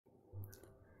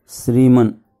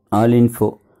Shriman all info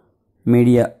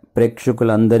media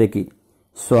ప్రేక్షకులందరికీ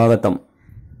స్వాగతం.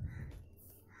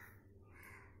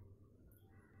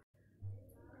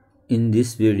 In this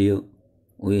video,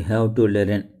 we have to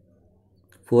learn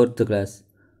 4th class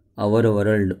Our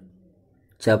World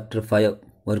Chapter 5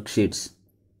 worksheets.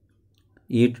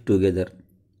 Eat together.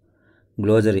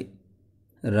 Glossary.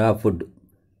 Raw food.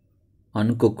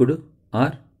 Uncooked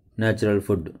or natural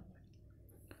food.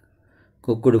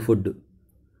 Cooked food.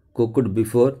 Cooked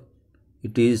before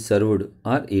it is served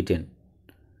or eaten.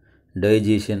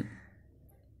 Digestion.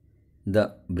 The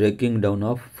breaking down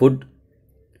of food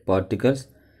particles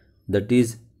that is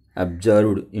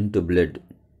absorbed into blood.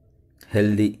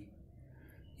 Healthy.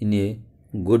 In a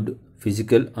good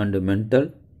physical and mental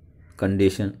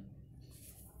condition.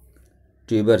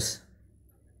 Tubers.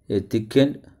 A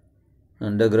thickened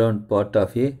underground part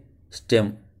of a stem.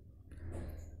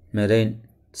 Marine.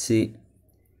 Sea.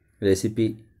 Recipe.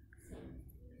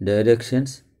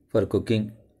 Directions for cooking.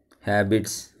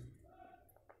 Habits.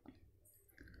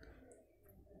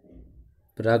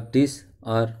 Practice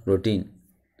or routine.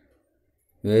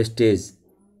 Wastage.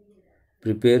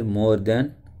 Prepare more than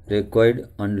required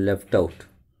and left out.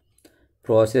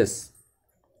 Process.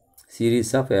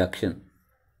 Series of action.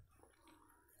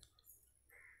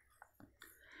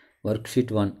 Worksheet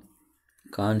 1.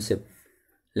 Concept.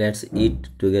 Let's eat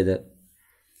together.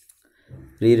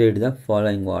 Reread the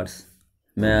following words.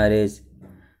 Marriage,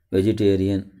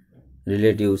 vegetarian,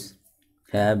 relatives,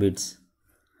 habits,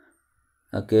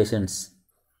 occasions,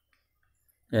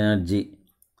 energy,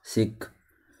 sick,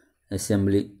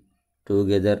 assembly,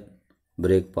 together,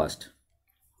 breakfast.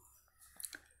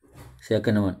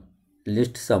 Second one,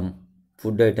 list some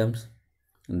food items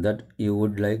that you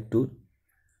would like to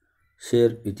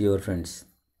share with your friends.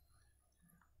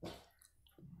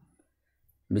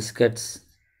 Biscuits,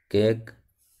 cake,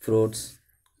 fruits,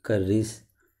 curries,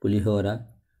 pulihora,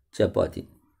 chapati.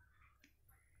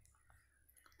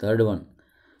 Third one,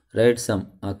 write some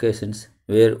occasions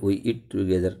where we eat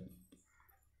together.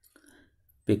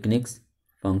 Picnics,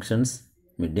 functions,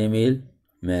 midday meal,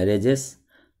 marriages,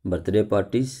 birthday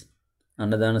parties,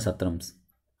 Annadana Satrams.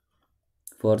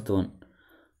 Fourth one,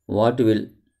 what will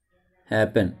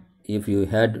happen if you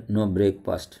had no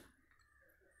breakfast?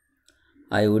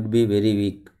 I would be very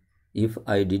weak if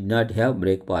I did not have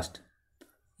breakfast.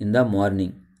 In the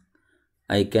morning,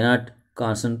 I cannot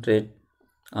concentrate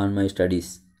on my studies.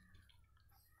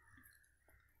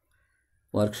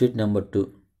 Worksheet number 2.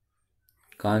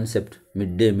 Concept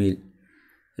midday meal.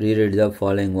 Reread the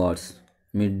following words.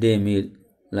 Midday meal,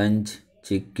 lunch,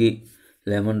 chicky,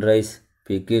 lemon rice,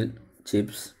 pickle,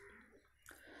 chips.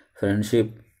 Friendship,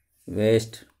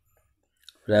 waste,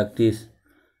 practice,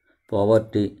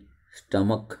 poverty,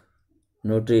 stomach,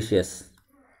 nutritious.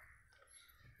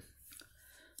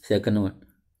 Second one,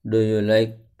 do you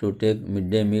like to take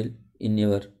midday meal in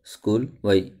your school?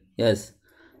 Why? Yes,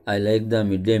 I like the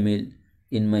midday meal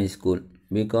in my school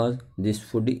because this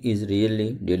food is really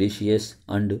delicious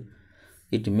and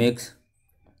it makes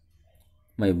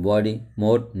my body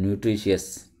more nutritious.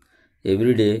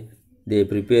 Every day they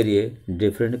prepare a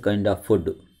different kind of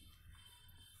food.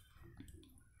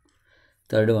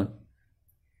 Third one,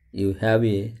 you have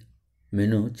a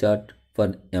menu chart for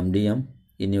MDM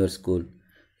in your school.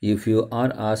 If you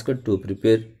are asked to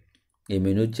prepare a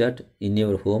menu chart in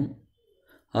your home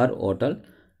or hotel,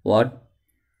 what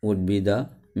would be the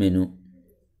menu?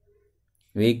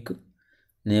 Week,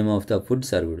 name of the food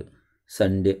served.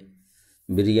 Sunday,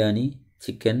 biryani,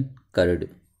 chicken, curd.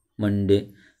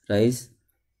 Monday, rice,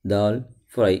 dal,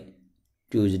 fry.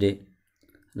 Tuesday,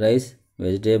 rice,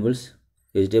 vegetables,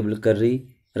 vegetable curry,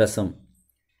 rasam.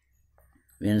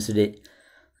 Wednesday,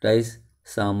 rice,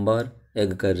 sambar,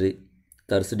 egg curry.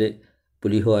 Thursday,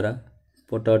 pulihora,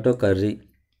 potato curry.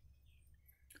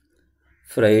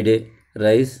 Friday,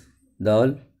 rice,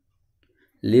 dal,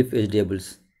 leaf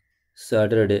vegetables.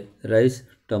 Saturday, rice,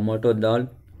 tomato dal,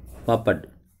 papad.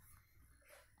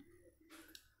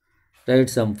 Write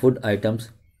some food items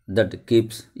that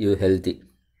keeps you healthy.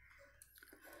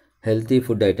 Healthy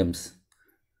food items.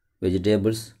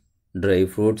 Vegetables, dry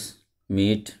fruits,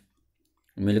 meat,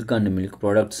 milk and milk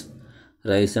products,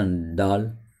 rice and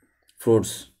dal,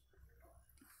 fruits.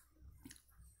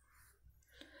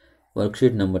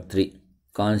 Worksheet number 3.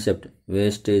 Concept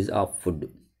wastage of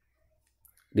food.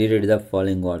 Reread the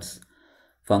following words.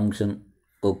 Function,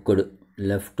 cooked,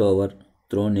 leftover,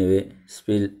 thrown away,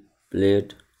 spill,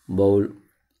 plate, bowl,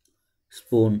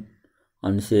 spoon,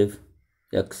 unsafe,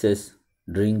 excess,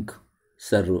 drink,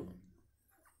 serve.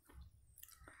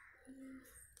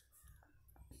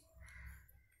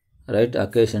 Write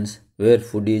occasions where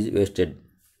food is wasted.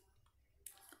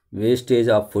 Wastage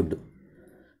of food.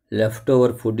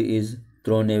 Leftover food is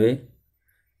thrown away.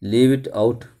 Leave it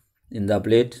out in the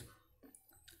plate.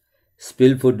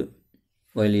 Spill food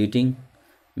while eating.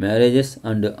 Marriages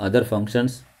and other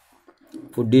functions.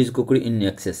 Food is cooked in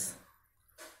excess.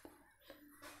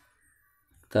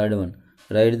 Third one.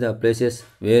 Write the places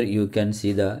where you can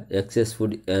see the excess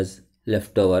food as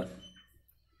leftover.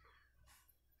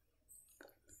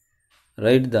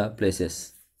 Write the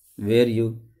places where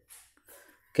you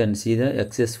can see the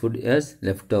excess food as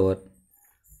leftover.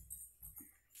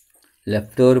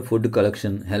 Leftover food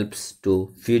collection helps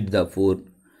to feed the poor,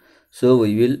 so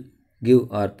we will give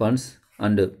orphans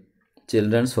and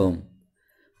children's home.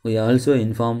 We also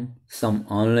inform some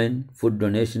online food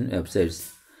donation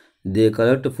websites. They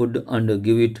collect food and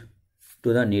give it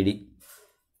to the needy.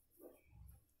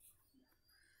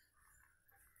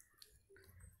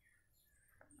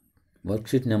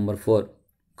 Worksheet number 4.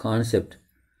 Concept.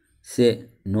 Say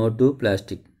no to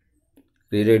plastic.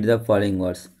 Reread the following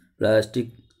words. Plastic,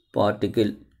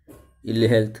 particle, ill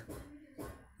health,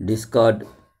 discard,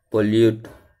 pollute,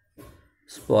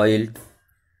 spoiled,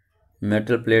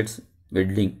 metal plates,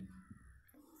 welding.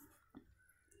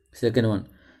 Second one.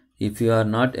 If you are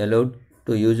not allowed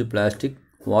to use plastic,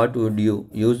 what would you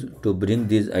use to bring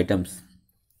these items?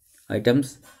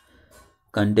 Items.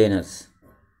 Containers.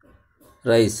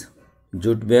 Rice,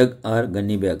 jute bag or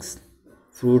gunny bags.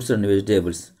 Fruits and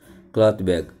vegetables, cloth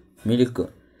bag.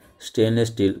 Milk, stainless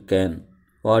steel can.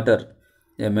 Water,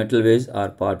 a metal vase or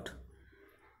pot.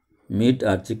 Meat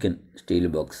or chicken, steel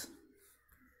box.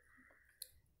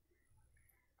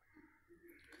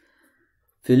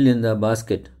 Fill in the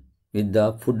basket with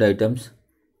the food items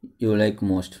you like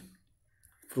most.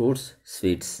 Fruits,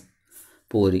 sweets.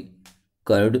 Puri,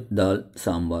 curd dal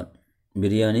sambar.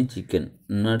 Biryani chicken,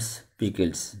 nuts,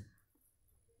 pickles.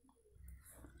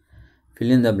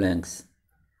 Fill in the blanks.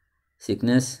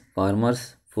 Sickness,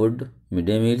 farmers, food,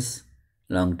 midday meals,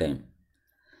 long time.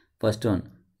 First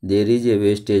one, there is a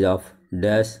wastage of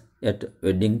dash at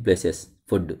wedding places,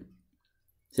 food.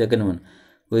 Second one,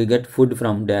 we get food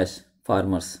from dash,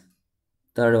 farmers.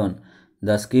 Third one,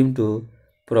 the scheme to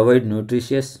provide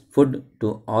nutritious food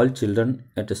to all children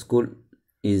at school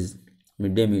is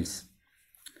midday meals.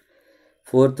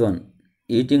 Fourth one,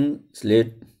 eating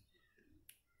slate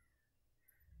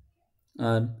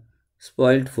or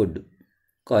spoiled food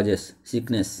causes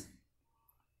sickness.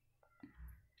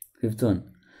 Fifth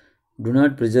one, do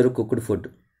not preserve cooked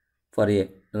food for a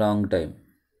long time.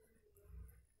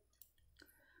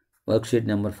 Worksheet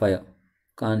number 5.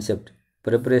 Concept.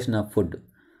 Preparation of food.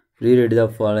 Reread the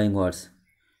following words.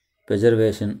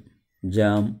 Preservation,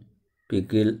 jam,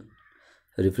 pickle,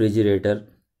 refrigerator,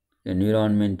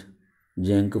 environment,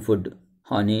 junk food,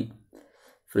 honey,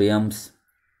 preamps,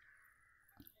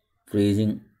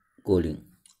 freezing, cooling.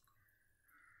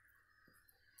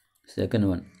 Second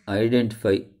one,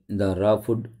 identify the raw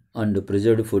food and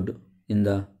preserved food in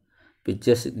the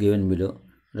pictures given below.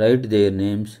 Write their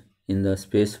names in the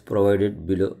space provided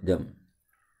below them.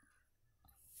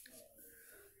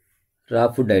 Raw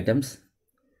food items,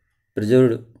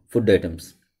 preserved food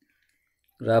items.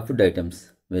 Raw food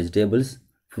items, vegetables,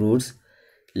 fruits,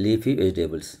 leafy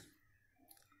vegetables.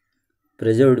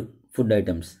 Preserved food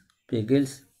items,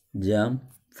 pickles, jam,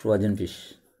 frozen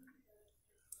fish.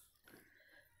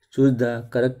 Choose the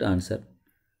correct answer.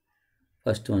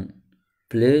 First one,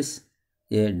 place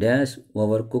a dash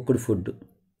over cooked food.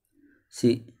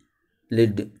 C.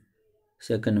 Lid.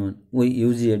 Second one, we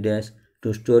use a dash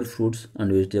to store fruits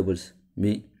and vegetables.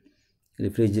 B.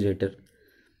 Refrigerator.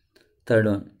 Third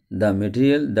one, the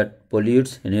material that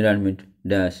pollutes environment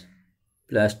dash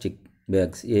plastic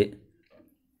bags. A.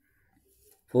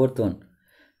 Fourth one,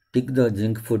 tick the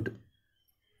junk food.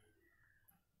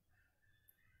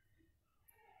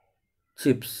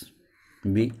 Chips.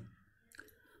 B.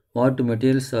 What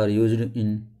materials are used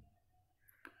in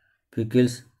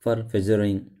pickles for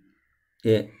preserving?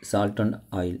 A. Salt and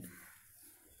oil.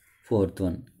 Fourth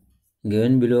one,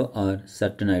 given below are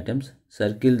certain items.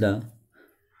 Circle the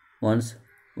ones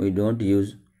we don't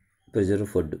use preserve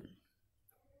food.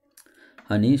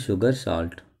 Honey, sugar,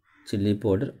 salt, chili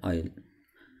powder, oil.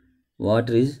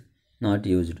 Water is not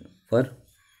used for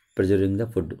preserving the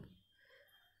food.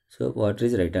 So water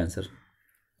is right answer.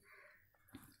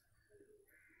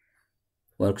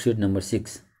 Worksheet number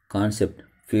 6. Concept.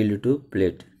 Field to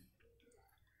plate.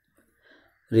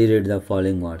 Reread the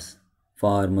following words.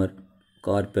 Farmer,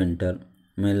 carpenter,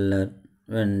 miller,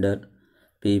 vendor,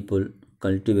 people,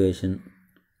 cultivation,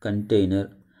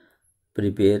 container,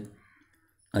 prepare,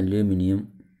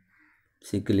 aluminium,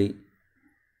 sickly,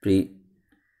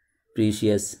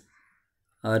 precious,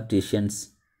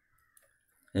 artisans,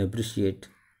 Appreciate.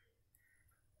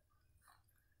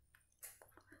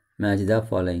 Match the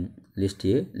following. List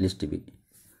A, list B.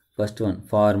 First one,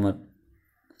 farmer.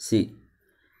 C,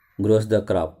 grows the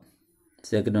crop.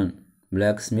 Second one,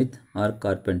 blacksmith or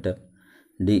carpenter.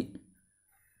 D,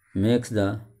 makes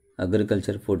the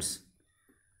agriculture foods.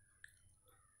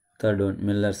 Third one,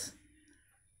 millers.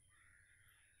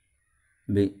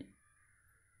 B,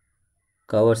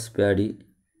 covers paddy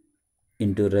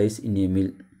into rice in a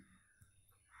mill.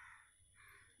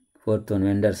 Fourth one,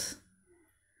 vendors.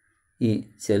 E,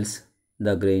 sells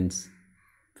the grains.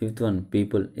 Fifth one,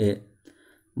 people. A,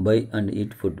 buy and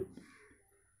eat food.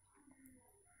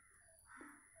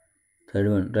 Third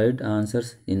one, write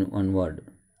answers in one word.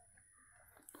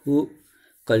 Who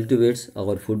cultivates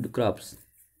our food crops?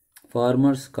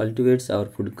 Farmers cultivates our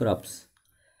food crops.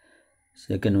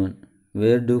 Second one,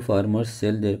 where do farmers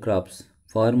sell their crops?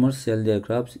 Farmers sell their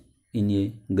crops in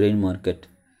a grain market.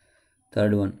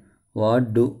 Third one,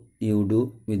 what do you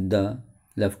do with the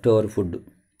leftover food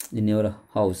in your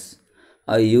house?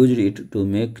 I used it to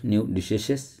make new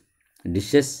dishes.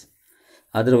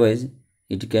 Otherwise,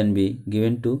 it can be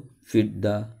given to feed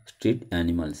the street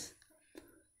animals.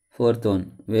 Fourth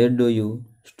one, where do you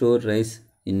store rice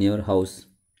in your house?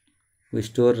 We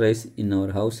store rice in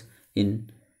our house in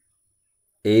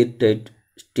airtight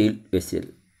steel vessel.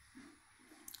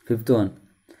 Fifth one,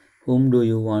 whom do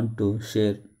you want to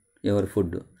share your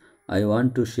food? I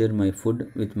want to share my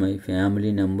food with my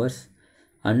family members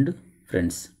and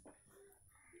friends.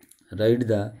 Write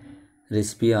the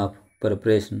recipe of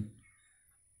preparing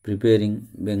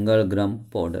Bengal gram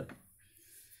powder.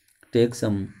 Take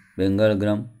some Bengal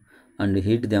gram and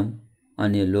heat them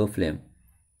on a low flame.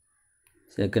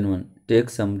 Second one, take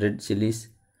some red chilies,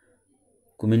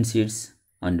 cumin seeds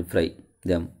and fry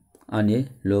them on a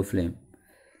low flame.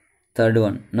 Third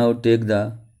one, now take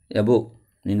the above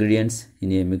ingredients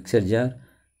in a mixer jar,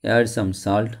 add some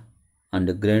salt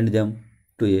and grind them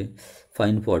to a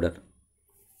fine powder.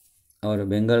 Our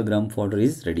Bengal gram powder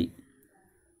is ready.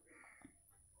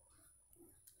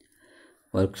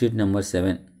 Worksheet number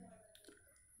 7.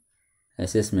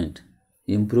 Assessment.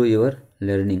 Improve your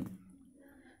learning.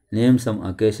 Name some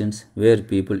occasions where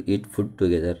people eat food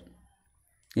together.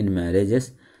 In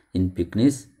marriages, in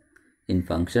picnics, in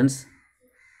functions,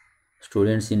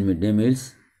 students in midday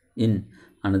meals, in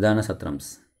Annadana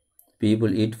Satrams.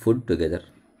 People eat food together.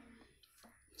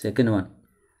 Second one,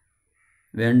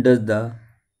 when does the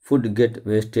food get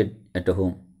wasted at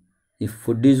home? If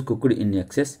food is cooked in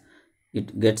excess,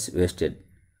 it gets wasted.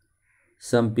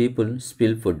 Some people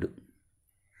spill food.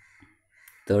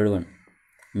 Third one,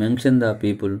 mention the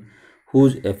people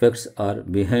whose effects are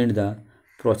behind the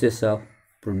process of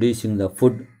producing the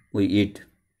food we eat.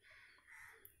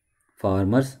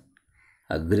 Farmers,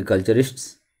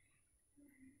 agriculturists,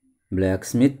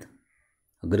 blacksmith,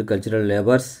 agricultural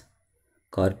laborers,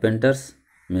 carpenters,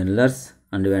 millers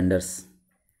and vendors.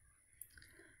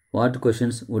 What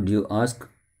questions would you ask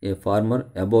a farmer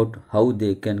about how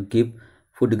they can keep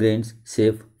food grains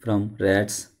safe from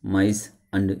rats, mice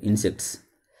and insects?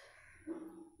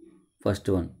 First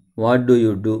one, what do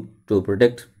you do to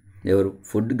protect your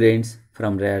food grains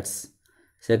from rats?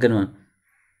 Second one,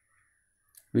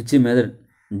 which method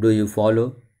do you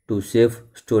follow to save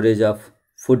storage of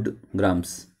food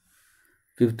grams?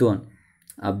 Fifth one,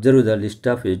 observe the list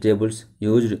of vegetables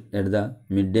used at the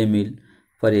midday meal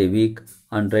for a week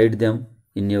and write them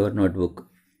in your notebook.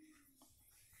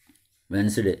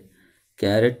 Wednesday,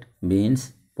 carrot,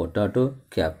 beans, potato,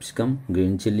 capsicum,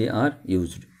 green chili are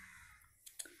used.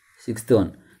 Sixth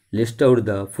one, list out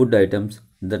the food items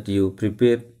that you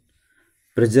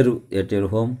preserve at your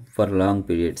home for long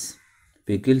periods.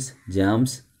 Pickles,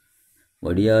 jams,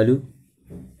 vadiyalu,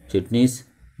 chutneys,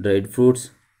 dried fruits,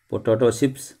 potato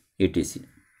chips, etc.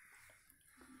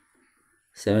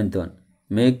 Seventh one,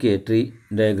 make a tree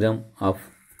diagram of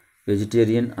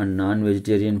vegetarian and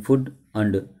non-vegetarian food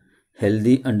and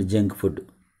healthy and junk food.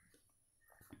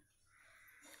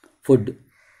 Food,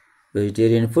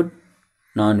 vegetarian food,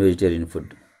 non-vegetarian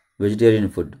food. Vegetarian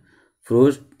food,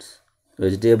 fruits,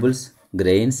 vegetables,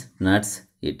 grains, nuts,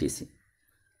 etc.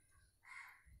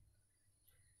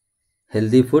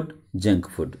 Healthy food, junk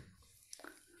food.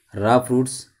 Raw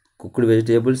fruits, cooked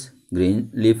vegetables,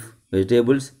 green leaf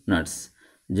vegetables, nuts.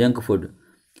 Junk food,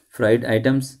 fried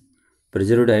items,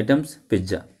 preserved items,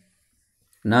 pizza.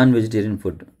 Non-vegetarian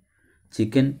food,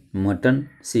 chicken, mutton,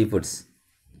 seafoods.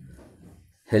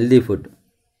 Healthy food,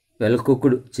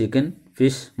 well-cooked chicken,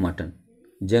 fish, mutton.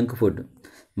 Junk food,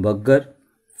 burger,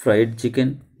 fried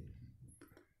chicken,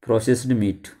 processed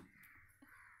meat.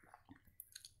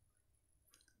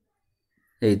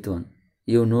 Eighth one,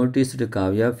 You noticed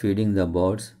Kavya feeding the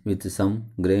birds with some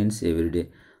grains every day.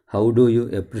 How do you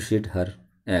appreciate her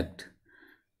act?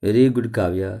 Very good,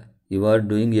 Kavya. You are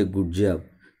doing a good job.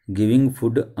 Giving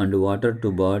food and water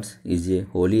to birds is a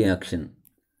holy action.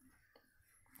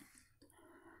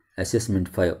 Assessment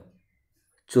 5.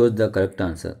 Choose the correct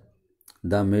answer.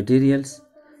 The materials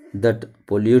that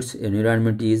pollutes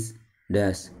environment is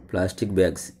dash plastic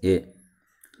bags. A.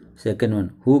 Second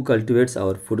one, who cultivates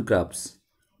our food crops?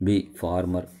 B.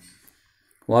 Farmer.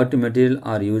 What material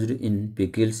are used in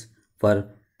pickles for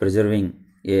preserving?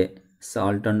 A.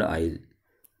 Salt and oil.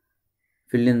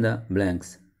 Fill in the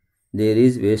blanks. There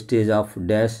is wastage of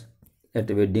dash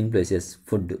at wedding places.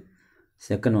 Food.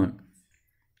 Second one,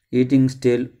 eating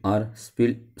stale or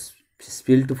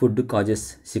spilt food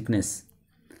causes sickness.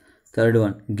 Third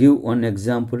one, give one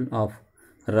example of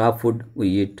raw food we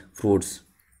eat. Fruits.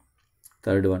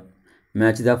 Third one,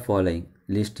 match the following.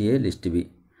 List A, list B.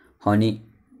 Honey,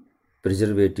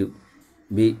 preservative.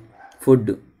 B,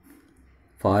 food.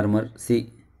 Farmer.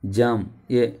 C, jam.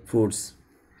 A, fruits.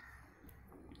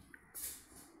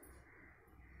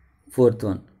 Fourth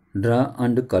one, draw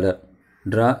and color.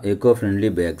 Draw eco-friendly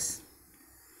bags.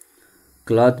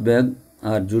 Cloth bag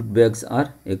or jute bags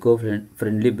are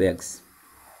eco-friendly bags.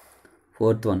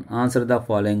 Fourth one, answer the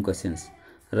following questions.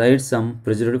 Write some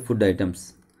preserved food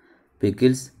items.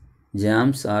 Pickles,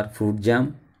 jams or fruit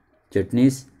jam,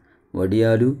 chutneys,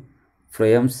 vadiyalu,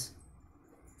 fryams,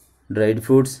 dried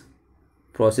fruits,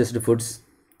 processed foods,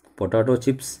 potato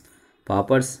chips,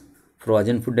 papads,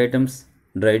 frozen food items,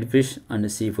 dried fish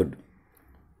and seafood.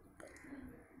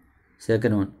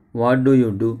 Second one, what do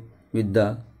you do with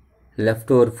the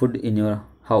leftover food in your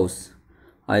house?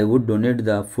 I would donate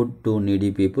the food to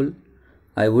needy people.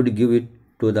 I would give it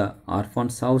to the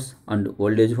orphans' house and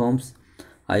old age homes.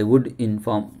 I would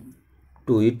inform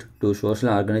to it to social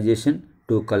organization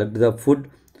to collect the food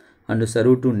and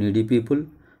serve to needy people.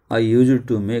 I use it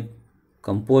to make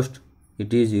compost.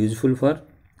 It is useful for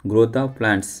growth of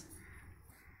plants.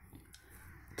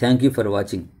 Thank you for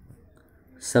watching.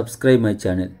 Subscribe my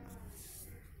channel.